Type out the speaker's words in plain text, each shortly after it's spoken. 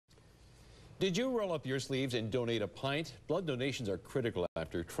Did you roll up your sleeves and donate a pint? Blood donations are critical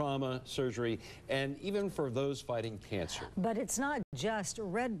after trauma, surgery, and even for those fighting cancer. But it's not just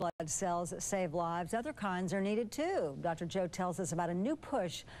red blood cells that save lives. Other kinds are needed too. Dr. Joe tells us about a new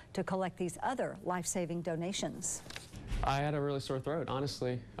push to collect these other life-saving donations. I had a really sore throat,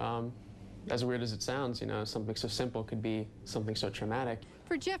 honestly. As weird as it sounds, you know, something so simple could be something so traumatic.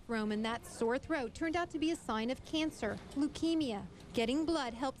 For Jeff Roman, that sore throat turned out to be a sign of cancer, leukemia. Getting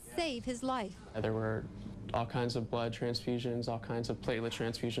blood helped save his life. There were all kinds of blood transfusions, all kinds of platelet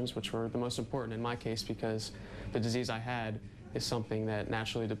transfusions, which were the most important in my case because the disease I had is something that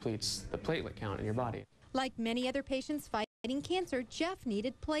naturally depletes the platelet count in your body. Like many other patients fighting cancer, Jeff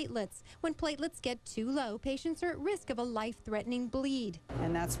needed platelets. When platelets get too low, patients are at risk of a life-threatening bleed.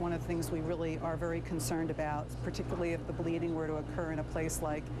 And that's one of the things we really are very concerned about, particularly if the bleeding were to occur in a place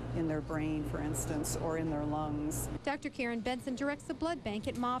like in their brain, for instance, or in their lungs. Dr. Karen Benson directs a blood bank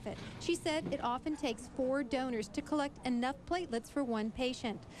at Moffitt. She said it often takes 4 donors to collect enough platelets for one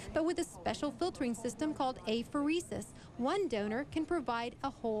patient. But with a special filtering system called apheresis, one donor can provide a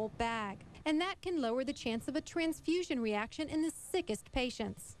whole bag. And that can lower the chance of a transfusion reaction in the sickest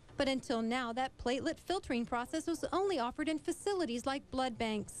patients. But until now, that platelet filtering process was only offered in facilities like blood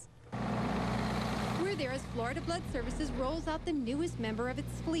banks. We're there as Florida Blood Services rolls out the newest member of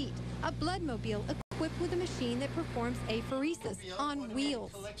its fleet, a Bloodmobile equipped with a machine that performs apheresis on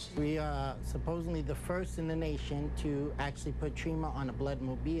wheels. We are supposedly the first in the nation to actually put treatment on a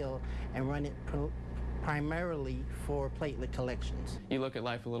Bloodmobile and run it primarily for platelet collections. You look at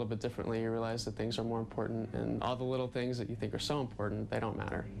life a little bit differently. You realize that things are more important, and all the little things that you think are so important, they don't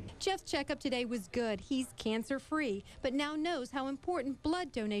matter. Jeff's checkup today was good. He's cancer-free, but now knows how important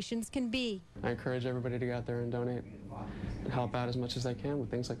blood donations can be. I encourage everybody to go out there and donate and help out as much as they can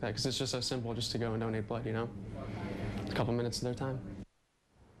with things like that, because it's just so simple just to go and donate blood, you know? A couple minutes of their time.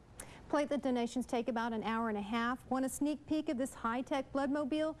 Platelet donations take about an hour and a half. Want a sneak peek of this high-tech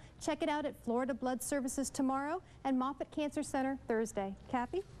Bloodmobile? Check it out at Florida Blood Services tomorrow and Moffitt Cancer Center Thursday.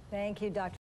 Kathy? Thank you, Dr.